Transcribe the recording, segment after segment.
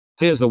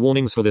Here's the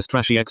warnings for this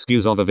trashy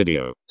excuse of a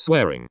video.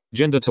 Swearing,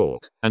 gender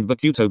talk, and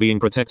𝙃𝙖𝙞𝙠𝙪 being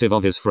protective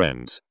of his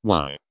friends.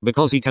 Why?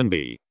 Because he can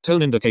be.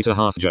 Tone indicator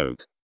half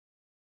joke.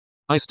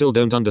 I still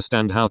don't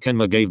understand how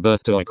𝙃𝙖𝙞𝙠𝙪 gave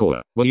birth to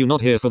𝙃𝙖𝙞𝙤𝙪. Were you not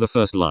here for the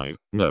first live?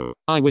 No.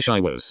 I wish I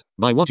was.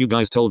 By what you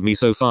guys told me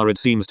so far it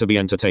seems to be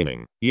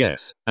entertaining.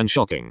 Yes. And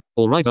shocking.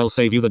 Alright, I'll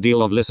save you the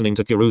deal of listening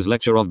to 𝙃𝙖𝙞𝙪's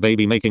lecture of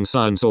baby making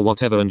science or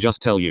whatever and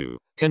just tell you.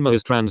 𝙃𝙖𝙞𝙪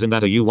is trans in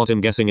that you what I'm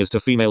guessing is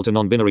to female to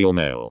non-binary or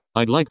male.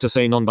 I'd like to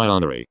say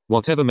non-binary.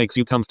 Whatever makes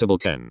you comfortable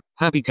Ken.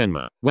 Happy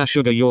𝙃𝙖𝙞𝙪. Wow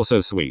sugar you're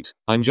so sweet.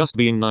 I'm just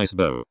being nice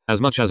Bo.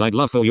 As much as I'd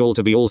love for y'all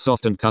to be all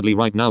soft and cuddly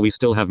right now we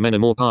still have many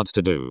more parts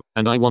to do.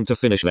 And I want to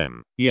finish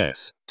them.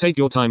 Yes. Take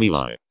your time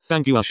Eli.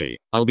 Thank you Ashi.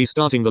 I'll be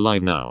starting the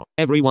live now.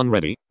 Everyone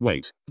ready?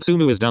 Wait.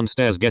 𝙃𝙖𝙞𝙪 is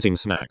downstairs getting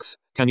snacks.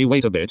 Can you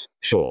wait a bit?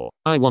 Sure.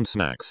 I want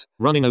snacks.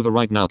 Running over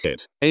right now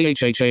kid.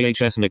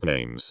 𝙃𝙖𝙞𝙬𝙪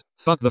nicknames.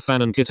 Fuck the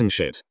fan and kitten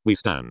shit. We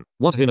stan.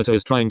 What 𝙃𝙖𝙞𝙪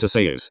is trying to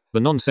say is, the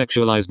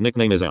non-sexualized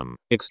nickname is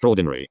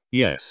extraordinary.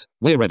 Yes.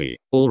 We're ready.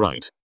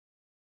 Alright.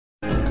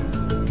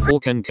 Or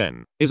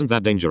Ken. Isn't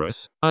that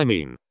dangerous? I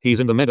mean,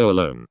 he's in the meadow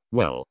alone.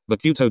 Well,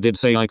 𝙃𝙖𝙞𝙪 did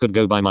say I could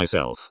go by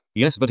myself.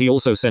 Yes but he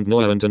also sent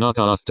Noah and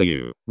Tanaka after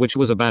you, which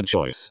was a bad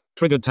choice.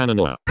 Triggered Tana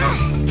Noah.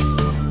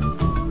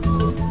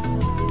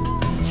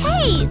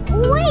 Hey,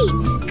 wait!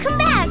 Come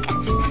back!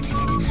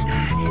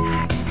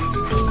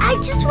 I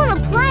just want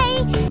to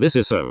play! This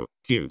is so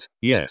cute.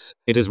 Yes,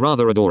 it is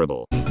rather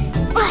adorable.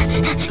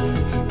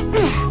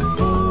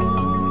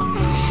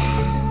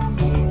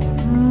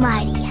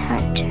 Mighty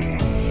hunter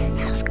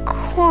has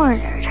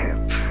cornered her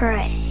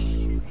prey.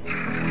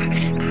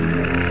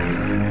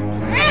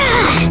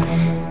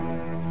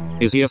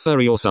 Is he a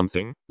furry or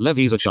something? Lev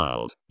he's a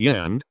child.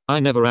 Yeah and? I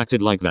never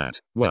acted like that.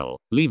 Well,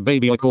 leave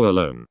baby 𝙃𝙖𝙞𝙪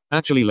alone.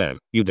 Actually Lev,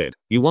 you did.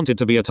 You wanted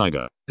to be a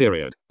tiger.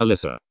 Period.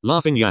 Alyssa.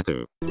 Laughing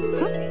Yaku.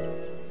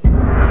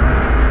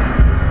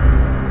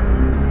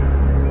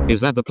 Is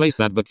that the place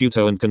that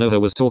𝙃𝙖𝙞𝙪 and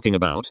Konoha was talking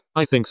about?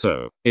 I think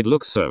so. It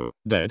looks so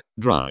dead,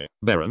 dry,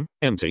 barren,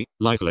 empty,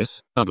 lifeless,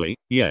 ugly.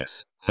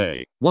 Yes.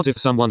 Hey, what if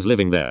someone's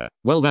living there?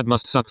 Well that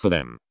must suck for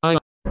them. Whoa.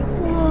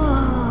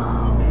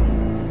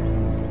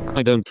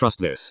 I don't trust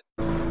this.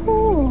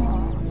 Cool.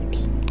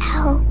 The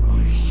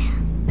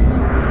Outlands.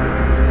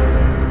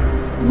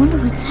 I wonder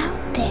what's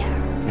out there.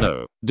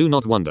 No, do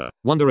not wonder.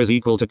 Wonder is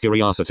equal to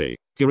curiosity.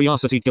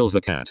 Curiosity kills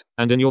the cat.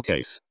 And in your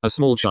case, a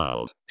small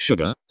child.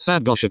 Sugar,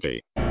 sad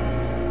goshiki.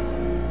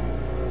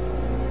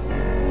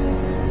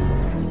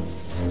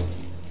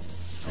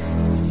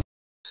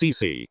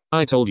 CC.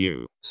 I told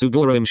you.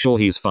 Sugura I'm sure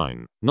he's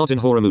fine. Not in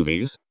horror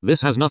movies.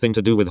 This has nothing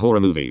to do with horror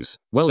movies.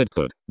 Well it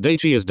could.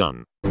 𝙃𝙖𝙞𝙪 is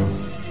done.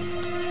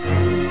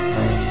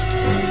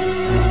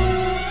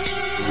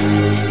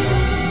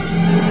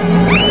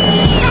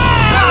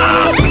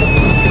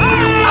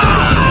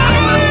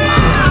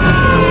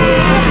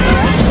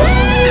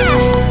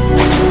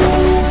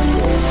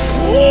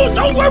 Oh,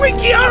 don't worry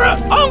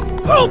Kiara!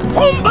 Uncle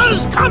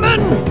Pumbaa's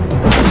coming!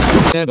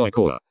 Scared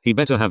𝙃𝙖𝙞𝙪. He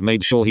better have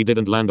made sure he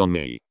didn't land on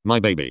me. My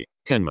baby.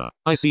 𝙃𝙖𝙞𝙪.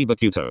 I see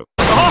𝙃𝙖𝙞𝙪.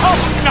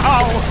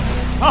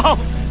 Oh,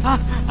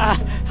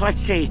 no!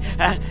 Let's see.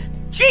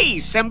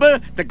 Geez,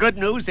 Simba, the good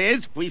news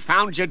is we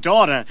found your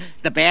daughter.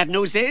 The bad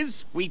news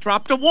is we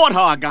dropped a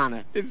warthog on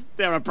her. Is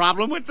there a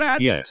problem with that?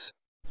 Yes.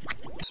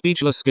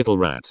 Speechless skittle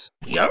rats.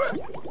 Kiara?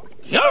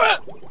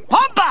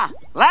 Pumbaa,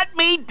 let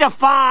me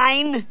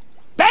define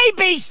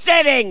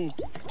babysitting!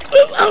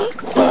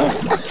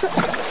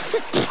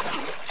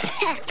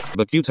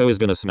 𝙃𝙖𝙞𝙪 is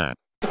gonna snap.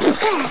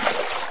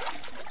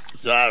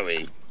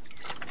 Sorry.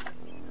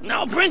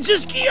 Now,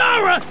 Princess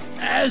Kiara,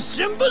 as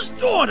Simba's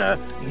daughter,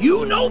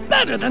 you know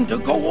better than to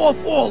go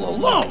off all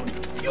alone.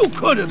 You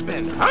could have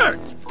been hurt.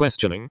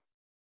 Questioning.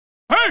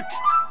 Hurt!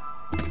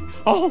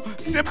 Oh,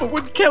 Simba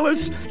would kill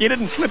us. You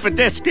didn't slip a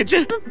disc, did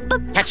you?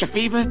 Catch a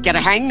fever? Get a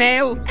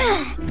hangnail?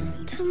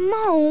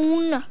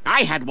 Timon.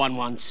 I had one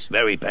once.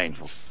 Very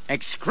painful.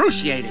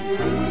 Excruciating.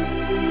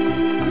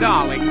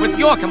 Darling, with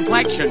your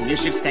complexion, you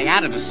should stay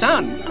out of the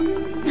sun.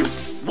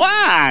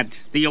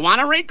 What? Do you want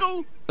a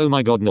wrinkle? Oh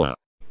my god Noah.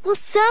 Will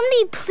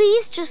somebody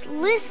please just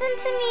listen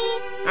to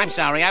me? I'm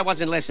sorry, I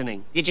wasn't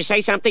listening. Did you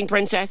say something,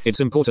 princess? It's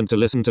important to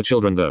listen to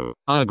children though.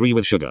 I agree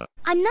with Sugar.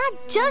 I'm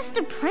not just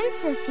a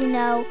princess, you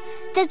know.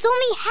 That's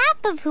only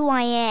half of who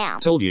I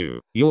am. Told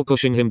you. You're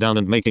pushing him down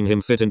and making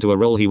him fit into a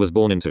role he was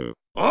born into.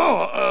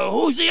 Oh,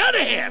 who's the other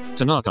half?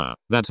 Tanaka.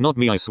 That's not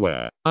me I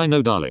swear. I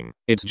know darling.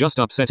 It's just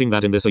upsetting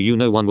that in this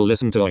no one will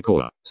listen to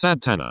𝙃𝙖𝙀𝙪.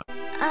 Sad Tana.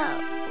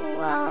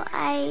 Well,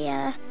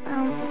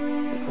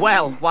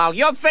 Well, while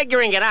you're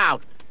figuring it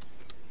out,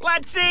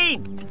 let's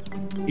eat!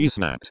 You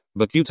snapped.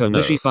 𝙃𝙖𝙀𝙪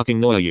no she fucking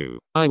Noah you.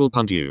 I will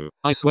punt you.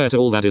 I swear to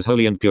all that is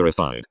holy and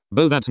purified.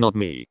 Bo that's not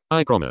me.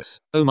 I promise.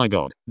 Oh my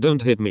god.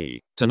 Don't hit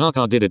me.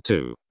 Tanaka did it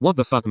too. What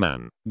the fuck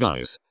man.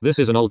 Guys, this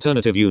is an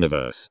alternative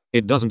universe.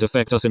 It doesn't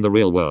affect us in the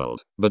real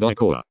world. But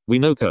𝙃𝙀𝙀𝙪. We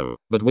know Ko.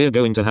 But we're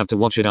going to have to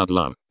watch it out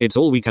love. It's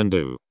all we can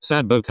do.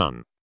 Sad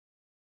Bo-kun.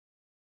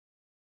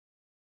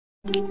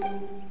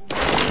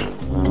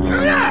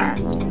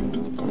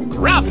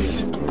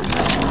 Ruffs!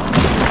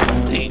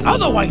 The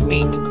other white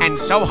meat. And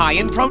so high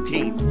in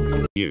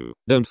protein. You.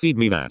 Don't feed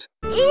me that.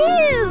 ew!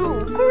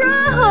 Ew,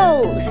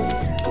 gross.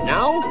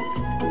 No?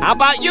 How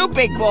about you,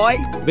 big boy?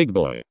 Big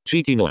boy,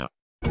 𝙃𝙖𝙞𝙠𝙪.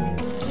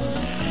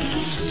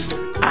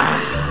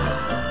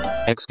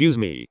 Excuse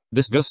me,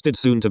 disgusted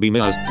soon to be me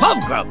as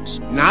Love gross.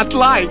 Not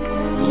like.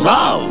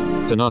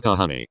 Love. Tanaka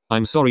honey,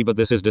 I'm sorry but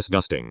this is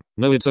disgusting.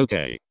 No, it's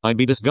okay. I'd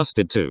be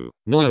disgusted too.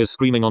 Noah is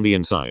screaming on the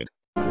inside.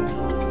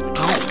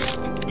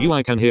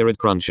 I can hear it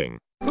crunching.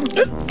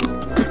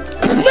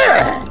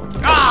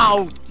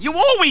 Oh, you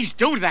always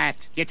do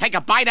that. You take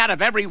a bite out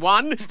of every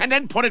one and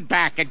then put it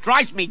back. It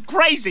drives me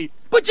crazy.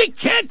 But you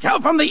can't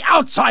tell from the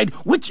outside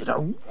which are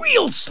the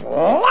real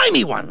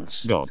slimy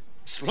ones. God.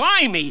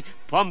 Slimy?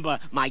 Pumba,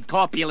 my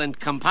corpulent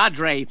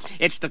compadre.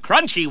 It's the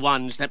crunchy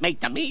ones that make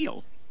the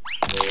meal.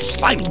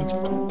 Slimy.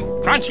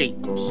 Crunchy.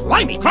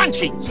 Slimy.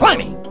 Crunchy.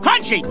 Slimy.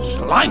 Crunchy.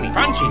 Slimy.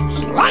 Crunchy.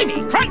 Slimy.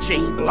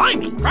 Crunchy.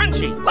 Slimy.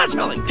 Crunchy. Less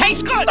filling.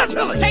 Tastes good. Less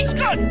filling. Tastes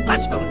good.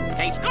 Less filling.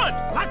 Tastes good.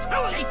 Less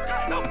filling. Tastes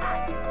good. No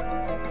fat.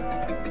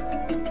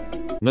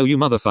 No, you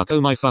motherfuck,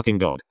 oh my fucking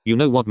god. You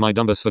know what my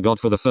dumbass forgot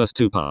for the first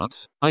 2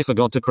 parts? I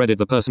forgot to credit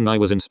the person I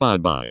was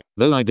inspired by.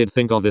 Though I did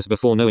think of this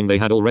before knowing they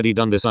had already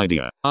done this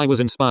idea. I was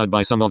inspired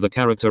by some of the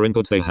character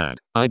inputs they had.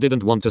 I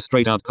didn't want to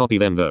straight out copy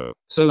them though.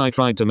 So I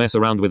tried to mess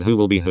around with who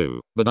will be who.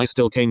 But I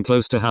still came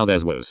close to how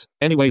theirs was.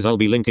 Anyways, I'll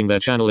be linking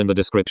their channel in the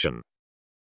description.